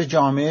پیشنهادم به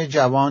جامعه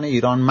جوان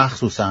ایران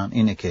مخصوصا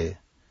اینه که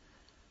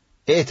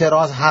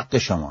اعتراض حق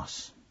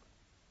شماست،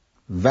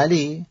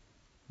 ولی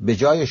به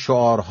جای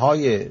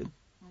شعارهای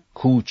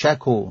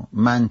کوچک و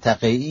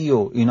منطقه‌ای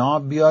و اینا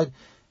بیاد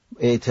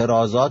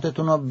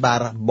اعتراضاتتون رو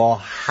با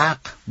حق،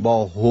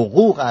 با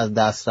حقوق از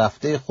دست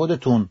رفته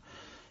خودتون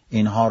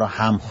اینها رو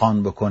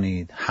همخوان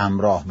بکنید،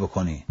 همراه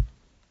بکنید.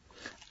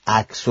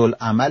 عکس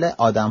العمل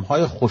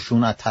آدم‌های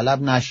خشونت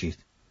طلب نشید.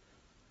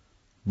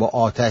 با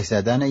آتش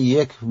زدن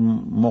یک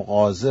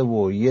مغازه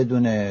و یه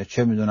دونه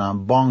چه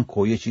میدونم بانک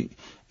و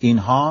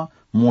اینها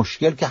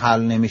مشکل که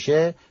حل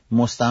نمیشه،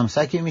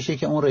 مستمسکی میشه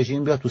که اون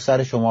رژیم بیاد تو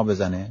سر شما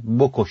بزنه،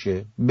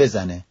 بکشه،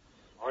 بزنه.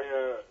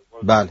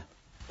 بله.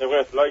 طبق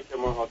اطلاعی که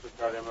ما حاصل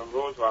کردیم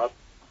امروز و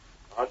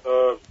حتی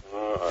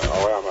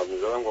آقای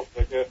احمدی‌نژاد هم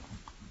گفته که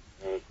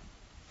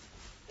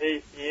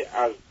حیثی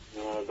از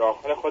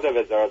داخل خود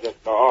وزارت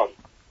اطلاعات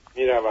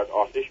میرود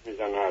آتش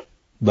میزند.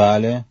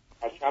 بله.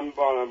 از هم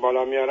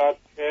بالا میارد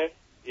که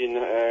این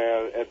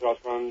اعتراض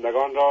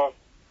کنندگان را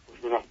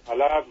خشونت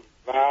طلب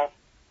و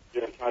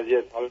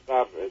تجزیه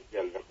طلب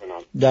جلوه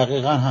کنند.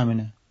 دقیقا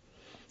همینه.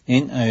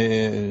 این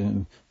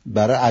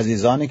برای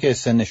عزیزانی که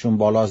سنشون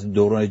بالاست،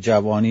 دوران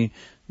جوانی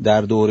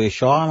در دوره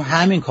شاه هم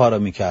همین کارو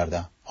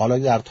میکردن. حالا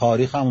در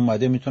تاریخ هم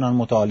اومده، میتونن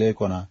مطالعه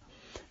کنن.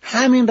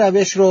 همین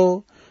روش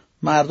رو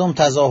مردم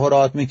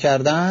تظاهرات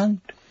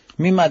میکردن،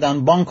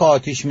 میمدن بانک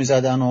آتیش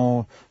میزدن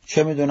و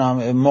چه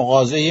میدونم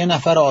مغازه یه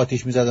نفر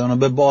آتیش میزدن و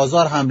به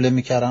بازار حمله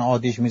میکردن،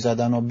 آتیش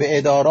میزدن و به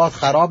ادارات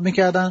خراب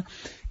میکردن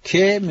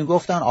که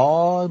میگفتن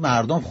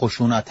مردم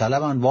خشونت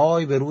طلبن،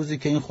 وای به روزی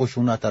که این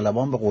خشونت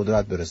طلبان به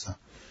قدرت برسن.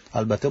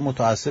 البته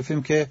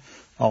متاسفیم که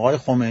آقای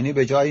خمینی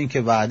به جای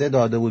اینکه وعده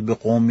داده بود به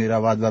قوم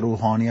میرود و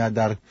روحانیت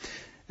در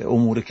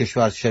امور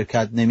کشور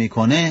شرکت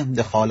نمیکنه،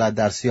 دخالت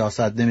در سیاست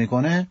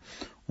نمیکنه،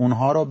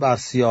 اونها رو بر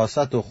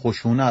سیاست و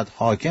خشونت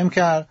حاکم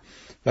کرد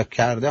و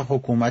کرده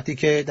حکومتی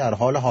که در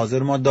حال حاضر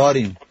ما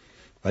داریم.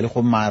 ولی خب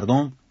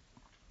مردم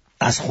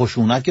از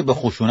خشونت که به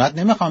خشونت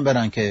نمیخوان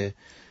برن، که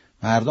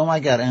مردم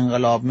اگر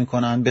انقلاب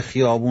میکنن به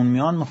خیابون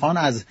میان، میخوان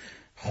از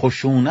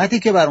خشونتی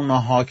که بر اونها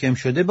حاکم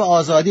شده به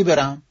آزادی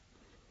برن،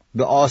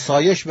 به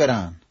آسایش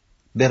برن،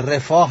 به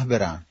رفاه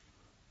برن.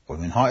 خب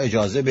اینها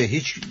اجازه به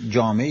هیچ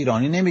جامعه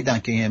ایرانی نمیدن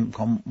که این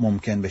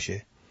ممکن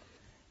بشه.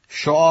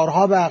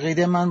 شعارها به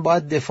عقیده من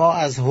باید دفاع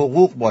از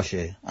حقوق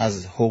باشه،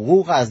 از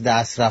حقوق از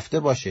دست رفته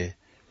باشه.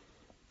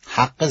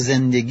 حق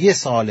زندگی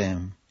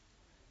سالم،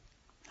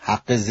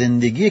 حق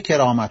زندگی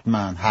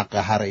کرامتمند، حق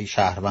هر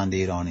شهروند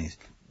ایرانی است.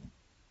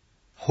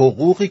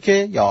 حقوقی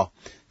که یا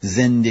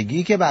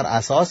زندگی که بر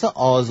اساس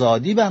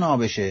آزادی بنا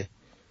بشه.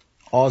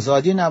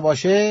 آزادی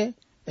نباشه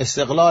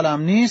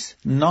استقلالم نیست،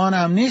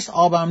 نانم نیست،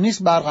 آبم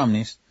نیست، برقم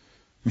نیست.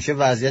 میشه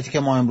وضعیتی که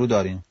ما امروز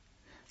داریم.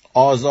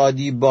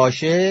 آزادی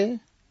باشه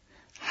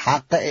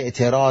حق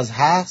اعتراض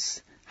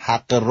هست،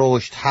 حق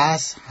رشد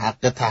هست،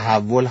 حق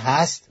تحول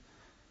هست.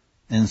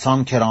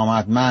 انسان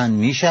کرامتمند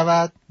می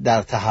شود،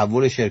 در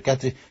تحول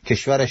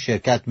کشور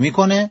شرکت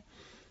میکنه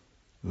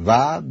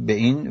و به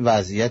این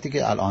وضعیتی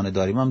که الان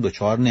داریم هم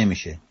دوچار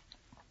نمیشه.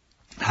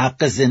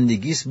 حق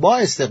زندگی است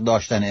با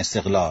داشتن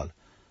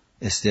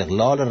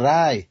استقلال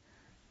رأی،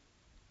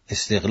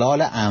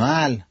 استقلال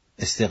عمل،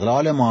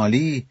 استقلال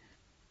مالی.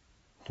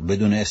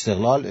 بدون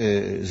استقلال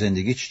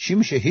زندگی چی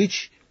میشه؟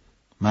 هیچ.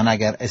 من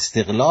اگر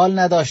استقلال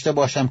نداشته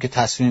باشم که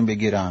تصمیم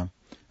بگیرم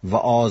و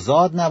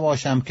آزاد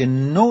نباشم که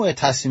نوع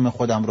تصمیم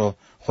خودم رو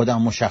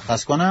خودم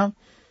مشخص کنم،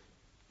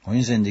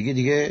 این زندگی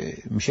دیگه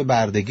میشه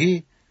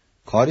بردگی.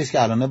 کاری است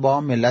که الان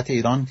با ملت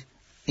ایران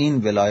این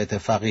ولایت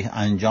فقیه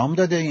انجام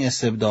داده، این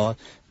استبداد،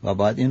 و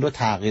باید این رو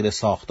تغییر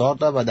ساختار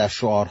داد و در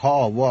شعارها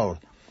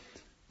آورد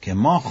که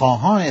ما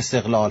خواهان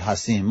استقلال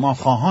هستیم، ما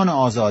خواهان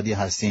آزادی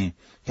هستیم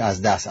که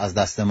از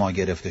دست ما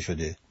گرفته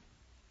شده.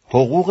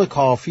 حقوق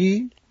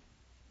کافی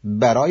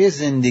برای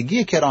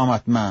زندگی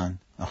کرامتمند.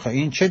 آخه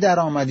این چه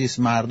درآمدی است؟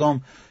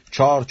 مردم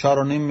 4.5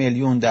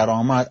 میلیون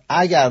درآمد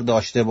اگر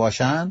داشته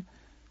باشن،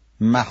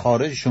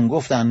 مخارجشون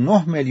گفتن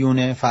 9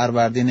 میلیون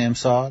فروردین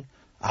امسال،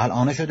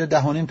 الان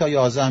شده 10.5 تا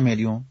 11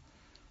 میلیون.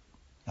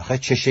 آخه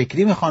چه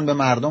شکلی میخوان به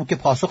مردم که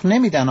پاسخ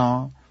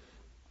نمیدن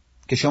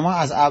که شما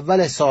از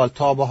اول سال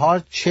تا به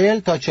حال 40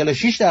 تا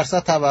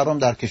 46% تورم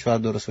در کشور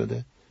درست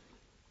شده.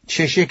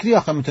 چه شکلی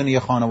آخه میتونه یه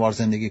خانوار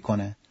زندگی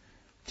کنه؟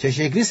 چه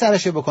شکلی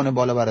سرشو بکنه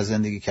بالا برای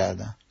زندگی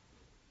کردن؟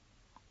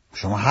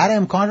 شما هر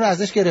امکان رو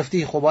ازش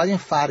گرفتی. خب باید این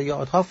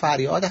فریادها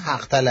فریاد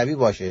حق طلبی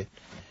باشه.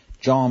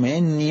 جامعه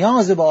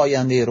نیاز به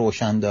آینده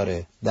روشن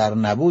داره. در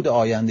نبود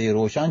آینده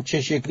روشن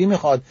چه شکلی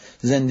میخواد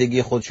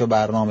زندگی خودشو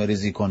برنامه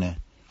ریزی کنه؟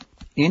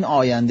 این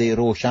آینده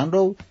روشن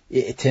رو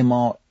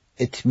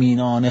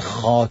اطمینان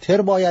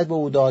خاطر باید به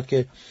او داد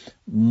که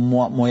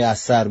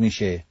میسر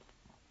میشه.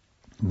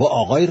 با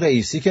آقای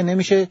رئیسی که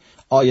نمیشه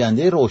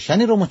آینده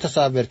روشنی رو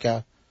متصور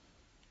کرد.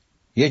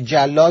 یه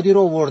جلادی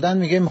رو آوردن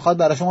میگه میخواد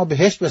برای شما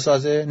بهشت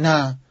بسازه.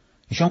 نه،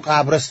 ایشون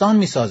قبرستان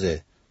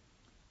میسازه.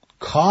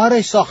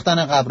 کارش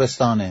ساختن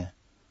قبرستانه.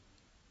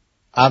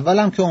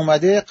 اولم که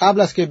اومده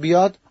قبل از که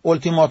بیاد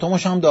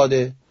التیماتومش هم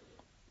داده.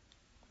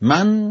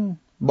 من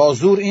با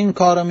زور این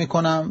کارو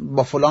میکنم،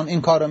 با فلان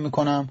این کارو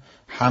میکنم.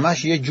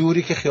 همش یه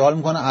جوری که خیال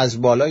میکنه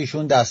از بالا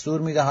ایشون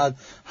دستور میدهد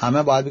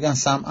همه باید بگن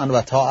سمعا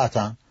و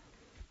طاعتا.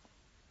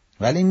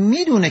 ولی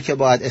میدونه که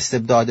باید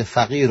استبداد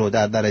فقیر رو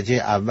در درجه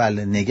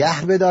اول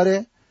نگه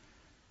بداره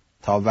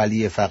تا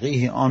ولی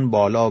فقیه آن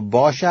بالا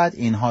باشد.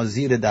 اینها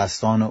زیر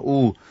دستان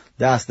او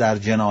دست در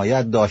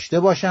جنایت داشته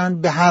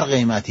باشند به هر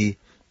قیمتی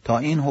تا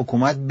این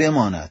حکومت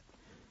بماند.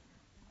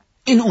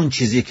 این اون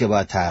چیزی که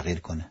باید تغییر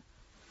کنه.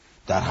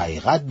 در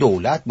حقیقت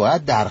دولت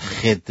باید در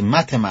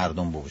خدمت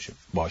مردم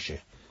باشه.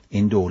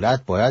 این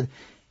دولت باید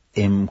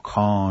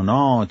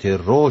امکانات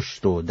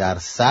رشد رو در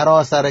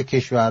سراسر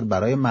کشور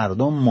برای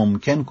مردم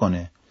ممکن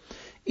کنه.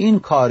 این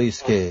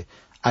کاریست که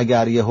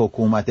اگر یه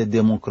حکومت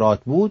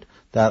دموکرات بود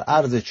در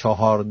عرض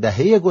 4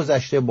 دهه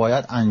گذشته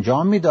باید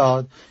انجام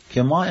میداد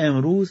که ما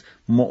امروز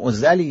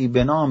معضلی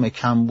به نام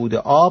کمبود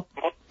آب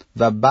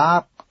و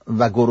برق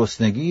و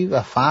گرسنگی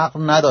و فقر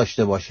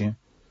نداشته باشیم.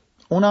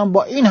 اونم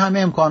با این همه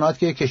امکانات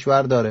که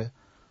کشور داره.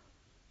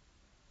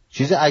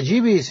 چیز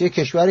عجیبی است. یک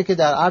کشوری که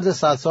در عرض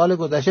 100 سال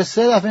گذشته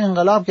 3 دفعه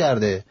انقلاب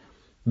کرده،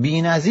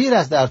 بی‌نظیر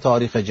است در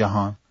تاریخ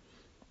جهان،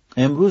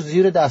 امروز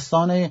زیر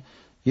دستان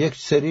یک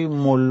سری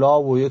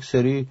ملا و یک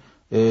سری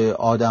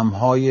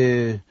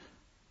آدم‌های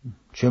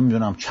چه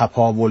میدونم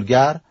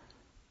چپاولگر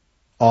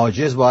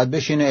عاجز باید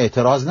بشینه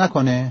اعتراض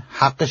نکنه.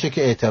 حقشه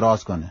که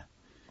اعتراض کنه،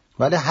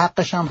 ولی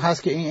حقش هم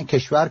هست که این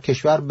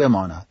کشور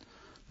بماند.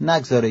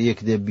 نگذاره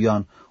یک ده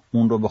بیان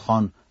اون رو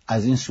بخوان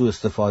از این سو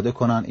استفاده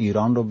کنن،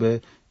 ایران رو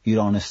به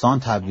ایرانستان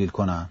تبدیل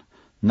کنن.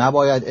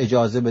 نباید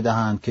اجازه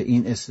بدهند که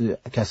این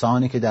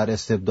کسانی که در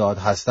استبداد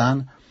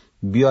هستن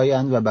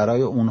بیایند و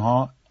برای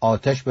اونها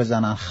آتش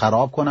بزنن،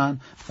 خراب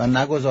کنن و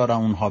نگذارن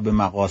اونها به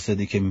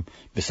مقاصدی که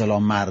به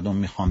سلام مردم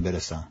میخوان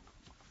برسن.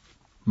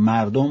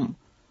 مردم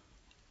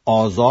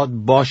آزاد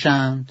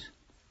باشند.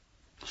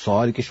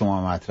 سوالی که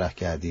شما مطرح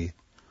کردید،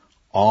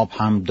 آب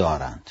هم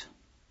دارند.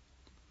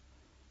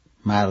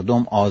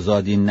 مردم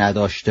آزادی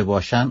نداشته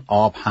باشند،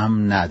 آب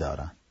هم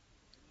ندارند.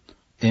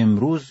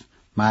 امروز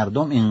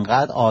مردم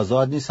اینقدر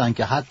آزاد نیستن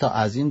که حتی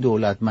از این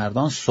دولت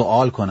مردان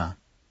سوال کنن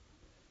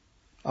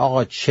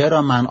آقا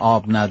چرا من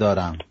آب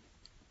ندارم؟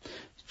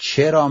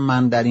 چرا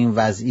من در این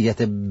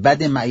وضعیت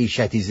بد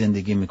معیشتی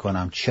زندگی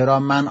میکنم؟ چرا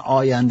من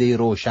آینده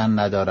روشن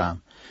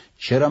ندارم؟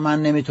 چرا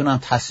من نمیتونم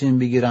تصمیم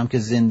بگیرم که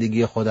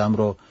زندگی خودم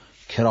رو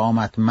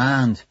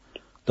کرامتمند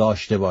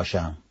داشته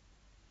باشم؟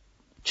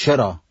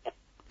 چرا؟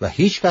 و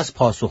هیچ کس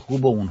پاسخگو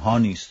به اونها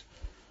نیست.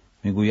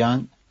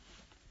 میگویند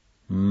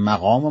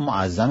مقام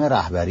معظم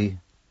رهبری،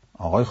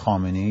 آقای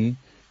خامنه‌ای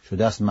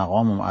شده است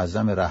مقام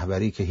معظم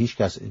رهبری که هیچ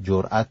کس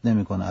جرأت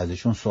نمیکنه از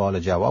ایشون سوال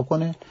جواب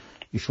کنه.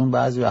 ایشون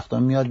بعضی وقتا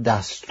میاد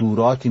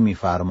دستوراتی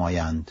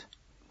میفرمایند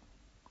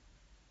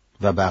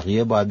و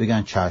بقیه باید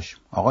بگن چشم.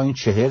 آقا این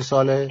 40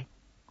 ساله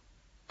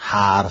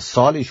هر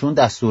سال ایشون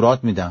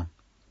دستورات میدن.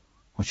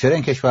 و چرا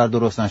این کشور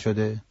درست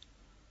نشده؟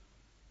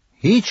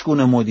 هیچ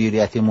گونه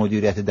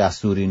مدیریت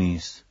دستوری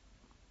نیست.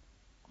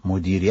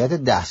 مدیریت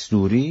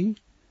دستوری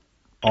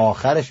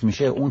آخرش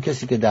میشه اون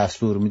کسی که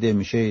دستور میده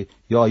میشه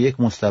یا یک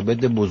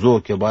مستبد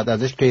بزرگ که باید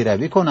ازش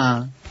پیروی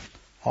کنن.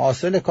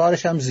 حاصل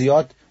کارش هم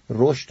زیاد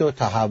رشد و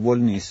تحول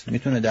نیست.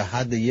 میتونه در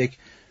حد یک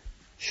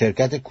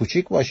شرکت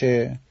کوچیک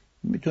باشه،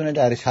 میتونه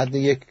در حد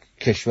یک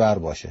کشور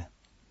باشه.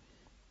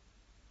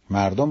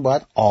 مردم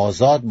باید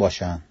آزاد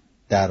باشن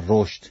در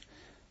رشد،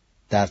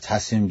 در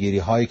تصمیم گیری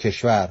های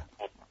کشور،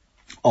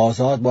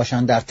 آزاد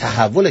باشن در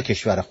تحول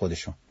کشور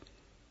خودشون.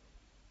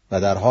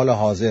 و در حال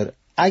حاضر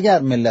اگر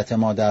ملت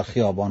ما در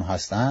خیابان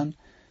هستن،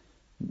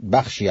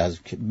 بخشی از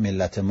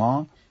ملت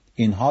ما،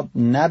 اینها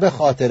نه به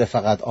خاطر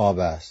فقط آب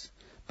است،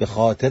 به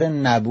خاطر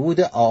نبود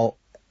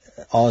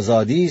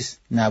آزادی است،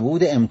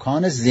 نبود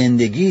امکان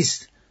زندگی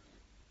است.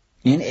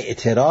 این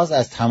اعتراض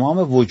از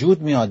تمام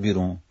وجود میاد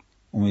بیرون.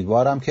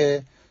 امیدوارم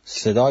که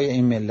صدای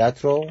این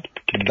ملت رو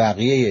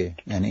بقیه،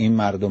 یعنی این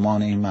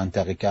مردمان این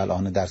منطقه که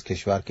الان در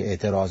کشور که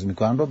اعتراض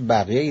میکنن رو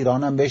بقیه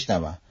ایران هم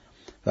بشنون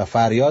و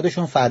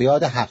فریادشون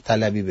فریاد حق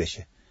طلبی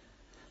بشه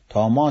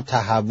تا ما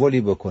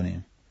تحولی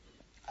بکنیم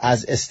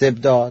از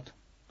استبداد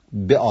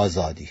به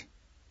آزادی،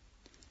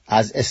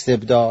 از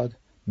استبداد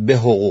به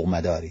حقوق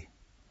مداری،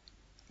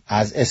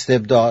 از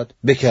استبداد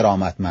به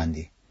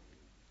کرامتمندی.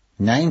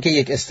 نه اینکه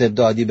یک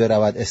استبدادی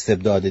برود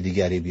استبداد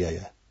دیگری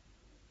بیاید.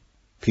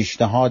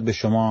 پیشنهاد به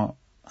شما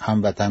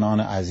هموطنان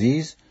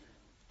عزیز،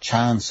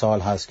 چند سال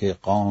هست که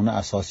قانون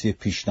اساسی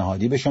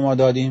پیشنهادی به شما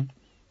دادیم،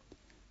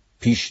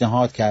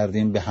 پیشنهاد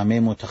کردیم به همه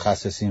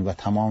متخصصین و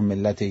تمام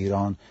ملت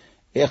ایران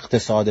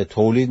اقتصاد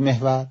تولید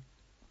محور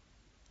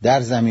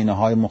در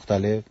زمینه‌های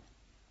مختلف،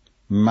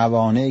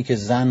 موانعی که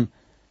زن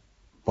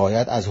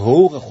باید از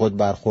حقوق خود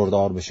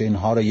برخوردار بشه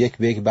اینها رو یک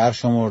به یک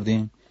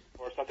برشمردیم.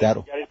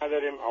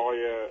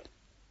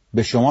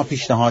 به شما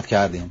پیشنهاد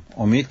کردیم.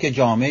 امید که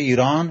جامعه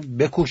ایران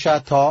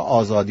بکوشد تا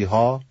آزادی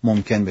ها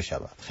ممکن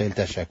بشود. خیلی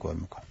تشکر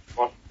میکنم.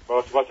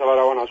 با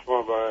روان از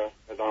شما و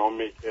بدان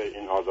امید که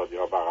این آزادی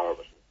ها برقرار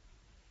بشه.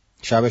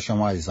 شب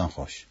شما عزیزان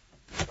خوش.